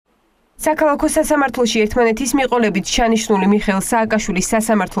საქალაქო სასამართლოში ერთმანეთის მიყოლებით ჩანიშნული მიხეილ სააკაშვილის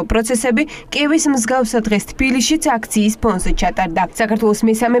სასამართლო პროცესები კიევის მსგავსად დღეს თბილისშიც აქციის ფონზე ჩატარდა. საქართველოს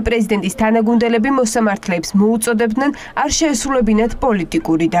მესამე პრეზიდენტის თანაგუნდელები მოსამართლეებს მოუწოდებდნენ არ შეესრულებინათ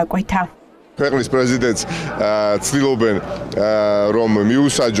პოლიტიკური დაკვეთა. ქვეყნის პრეზიდენტს ცდილობენ რომ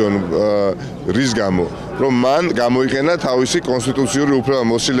მიუსაჯონ რის გამო რომ მან გამოიყენა თავისი კონსტიტუციური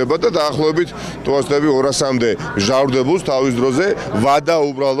უფლება-მოსილება და დაახლოებით თვალსწრაფი 200-მდე მჟავრდებულს თავის დროზე ვადა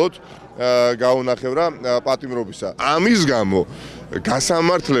უბრალოდ გაუნახევრა პატიმრობისა. ამის გამო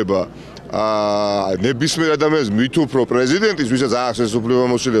გასამართლება ნებისმიერ ადამიანს მით უფრო პრეზიდენტის, ვისაც აქვს ეს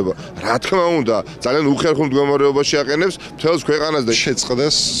უფლება-მოსილება, რა თქმა უნდა, ძალიან უხერხულ მდგომარეობაში აყენებს მთელს ქვეყანას და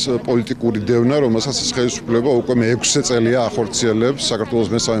შეწყდეს პოლიტიკური დევნა, რომელსაც ეს ხელისუფლება უკვე მე-6 წელია ახორციელებს საქართველოს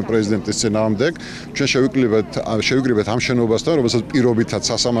მესამე პრეზიდენტის წინააღმდეგ. ჩვენ შევიკრიბეთ ამ შენობასთან, რომელსაც პირობითად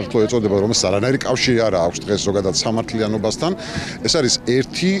სასამართლო ეწოდება, რომელსაც არანაირი კავშირი არ აქვს დღეს ზოგადად სამართლიანობასთან. ეს არის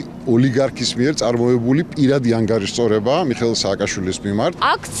ერთი ოლიგარქის მიერ წარმოებული პირადი ანგარიშწორება მიხეილ სააკაშვილის მიმართ.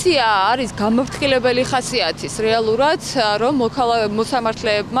 აქცია არის გამოფრთხილებელი ხასიათის რეალურად, რომ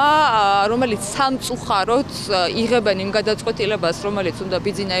მოსამართლეებმა, რომელიც სამწუხაროდ იღებენ იმ გადაწყვეტილებას, რომელიც უნდა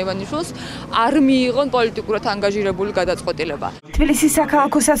ბიძინა ივანიშვილს, არ მიიღონ პოლიტიკურად ანგაჟირებული გადაწყვეტილება. თბილისის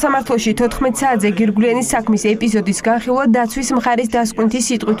საქალაქო სასამართლოში 14 საათზე გირგვლიანის საქმის ეპიზოდის განხილვა დაცვის მხარის დასკვნითი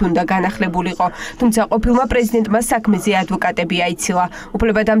სიტყვით უნდა განახლებულიყო, თუმცა ყოფილმა პრეზიდენტმა საქმეზე ადვოკატები აიცილა.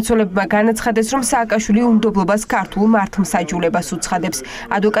 უფლებადამცველებმა განაცხადეს, რომ სააკაშვილი უნდობლობას ქართულ მართლმსაჯულებას უცხადებს.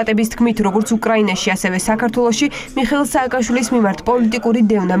 ადვოკატების თქმით, როგორც უკრაინაში, ასევე საქართველოში მიხეილ სააკაშვილის მიმართ პოლიტიკური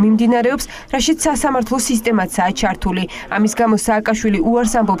დევნა მიმდინარეობს, რაშიც სასამართლო სისტემაცაა ჩართული. ამის გამო სააკაშვილი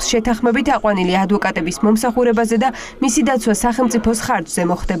უარს ამბობს შეთანხმებით აყვანილი ადვოკატების მომსახურებაზე და მისი დაცვა სახელმწიფოს ხარჯზე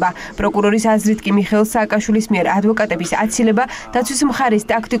მოხდება. პროკურორის აზრით კი მიხეილ სააკაშვილის მიერ ადვოკატების აცილება დაცვის მხარის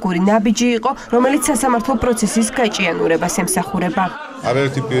ტაქტიკური ნაბიჯი იყო, რომელიც სასამართლო პროცესის გაჭიანურებას ემსახურება.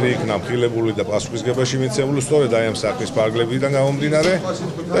 არაერთი პირი იქნა მხილებული და პასუხისგებაში მიცემული სწორედ აი ამ საქმის პარგლებიდან გამომდინარე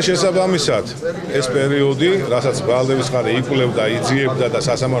და შესაბამისად ეს პერიოდი, რასაც ბრალდების მხარე იკვლევდა, იძიებდა და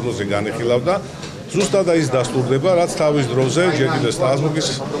სასამართლოზე განიხილავდა, ზუსტად ის დასტურდება, რაც თავის დროზე ჯერ კიდევ სტრასბურგის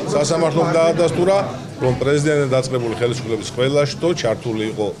სასამართლომ დაადასტურა, რომ პრეზიდენტთან დაწყებული ხელისუფლების ყველა შტო ჩართული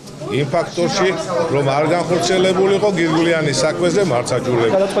იყო იმ ფაქტორში, რომ არ განხორციელებული იყო გირგვლიანის საქმეზე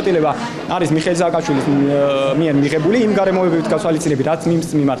მართლმსაჯულება. გადაწყვეტილება არის მიხეილ სააკაშვილის მიერ მიღებული იმ გარემოებებით გასვალისწინებით, რაც მის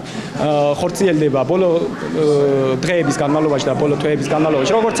მიმართ ხორციელდება ბოლო დღეების განმავლობაში და ბოლო თვეების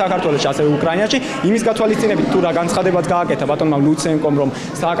განმავლობაში, როგორც საქართველოში, ასევე უკრაინაში, იმის გასვალისწინებით თუ რა განცხადებაც გააკეთა ბატონმა ლუცენკომ, რომ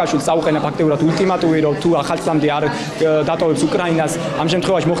სააკაშვილს წაუყენა ფაქტიურად ულტიმატუმი, რომ თუ ახალწლამდე არ დატოვებს უკრაინას, ამ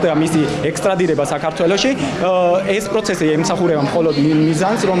შემთხვევაში მოხდება მისი ექსტრადირება საქართველოში. ეს პროცესი ემსახურება მხოლოდ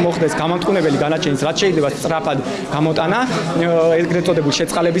მიზანს, რომ მოხდეს გამამტყუნებელი განაჩენის, რაც შეიძლება სწრაფად გამოტანა ეგრეთ წოდებული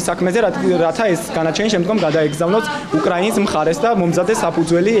შეწყალების საქმეზე, რათა ეს განაჩენი შემდგომ გადაეგზავნოს უკრაინის მხარეს და მომზადდეს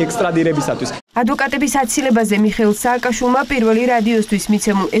საფუძველი ექსტრადირებისათვის. ადვოკატების აცილებაზე მიხეილ სააკაშვილმა პირველი რადიოსთვის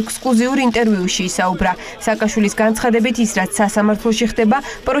მიცემულ ექსკლუზიურ ინტერვიუში ისაუბრა. სააკაშვილის განცხადებით ის, რაც სასამართლოში ხდება,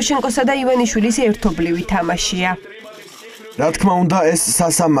 პოროშენკოსა და ივანიშვილის ერთობლივი თამაშია. რა თქმა უნდა, ეს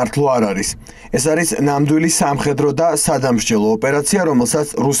სასამართლო არ არის. ეს არის ნამდვილი სამხედრო და სადამსჯელო ოპერაცია, რომელსაც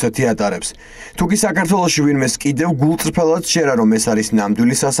რუსეთი ატარებს. თუ კი საქართველოში ვინმეს კიდევ გულწრფელად შეერა, რომ ეს არის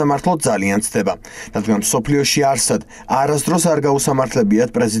ნამდვილი სასამართლო, ძალიან ცდება. რადგან მსოფლიოში არსად არასდროს არ გაუსამართლებიათ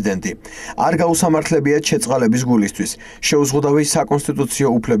პრეზიდენტი. არ გაუსამართლებიათ შეწყალების გულისთვის, შეუზღუდავი საკონსტიტუციო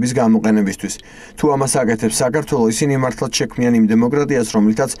უფლების გამოყენებისთვის. თუ ამას აკეთებს საქართველო, ისინი მართლაც შექმნიან იმ დემოკრატიას,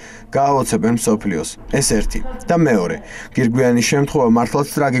 რომლითაც გააოცებენ მსოფლიოს. ეს ერთი. და მეორე, გირგვლიანის შემთხვევა მართლაც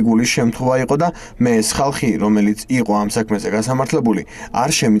ტრაგიკული შემთხვევა იყო და მე ეს ხალხი, რომელიც იყო ამ საქმეზე გასამართლებული, არ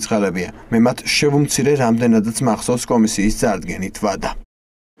შემიწყალებია. მე მათ შევუმცირე რამდენადაც მახსოვს კომისიის წარდგენით ვადა.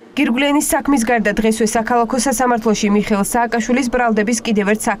 გირგვლიანის საქმის გარდა დღესვე საქალაქო სასამართლოში მიხეილ სააკაშვილის ბრალდების კიდევ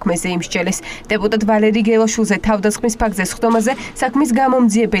ერთ საქმეზე იმსჯელეს. დეპუტატ ვალერი გელაშვილზე თავდასხმის ფაქტზე სხდომაზე საქმის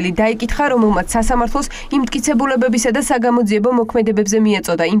გამომძიებელი დაიკითხა, რომელმაც სასამართლოს იმ მტკიცებულებებისა და საგამოძიებო მოქმედებებზე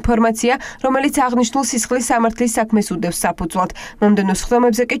მიეწოდა ინფორმაცია, რომელიც აღნიშნულ სისხლის სამართლის საქმეს უდევს საფუძვლად. მომდევნო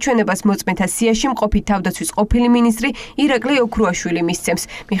სხდომებზე კი ჩვენებას მოწმეთა სიაში მყოფი თავდაცვის ყოფილი მინისტრი ირაკლი ოქრუაშვილი მისცემს.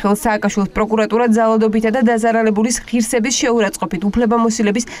 მიხეილ სააკაშვილს პროკურატურა ძალადობითა და დაზარალებულის ღირსების შეურაცხყოფით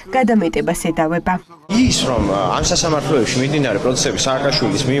უფლებამოსილების გადამეტებას ედავება. ის რომ ამ სასამართლოებში მიმდინარე პროცესები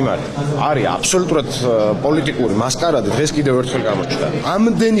სააკაშვილის მიმართ არის აბსოლუტურად პოლიტიკური მასკარადი, დღეს კიდევ ერთხელ გამოჩნდა.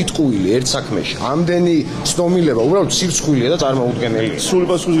 ამდენი ტყუილი ერთ საქმეში, ამდენი ცდომილება, უბრალოდ სირცხვილია და წარმოუდგენელი. სრული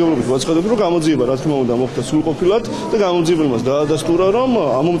პასუხისმგებლობით ვაცხადებ, რომ გამოძიება რა თქმა უნდა მოხდა სრულყოფილად და გამოძიებელმა დაადასტურა, რომ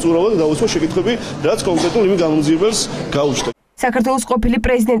ამომწურავად დაუსვა შეკითხვები, რაც კონკრეტულ იმ გამოძიებელს გაუჩნდა. საქართველოს ყოფილი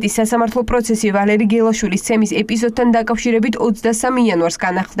პრეზიდენტის სასამართლო პროცესი ვალერი გელაშვილის ცემის ეპიზოდთან დაკავშირებით 23 იანვარს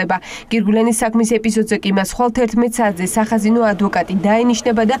განახლდება. გირგვლენის საქმის ეპიზოდზე კი მას ხვალ 11 საათზე სახაზინო ადვოკატი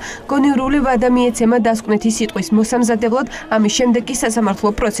დაენიშნება და გონივრული ვადა მიეცემა დასკვნითი სიტყვის მოსამზადებლად, ამის შემდეგ კი სასამართლო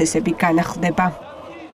პროცესები განახლდება.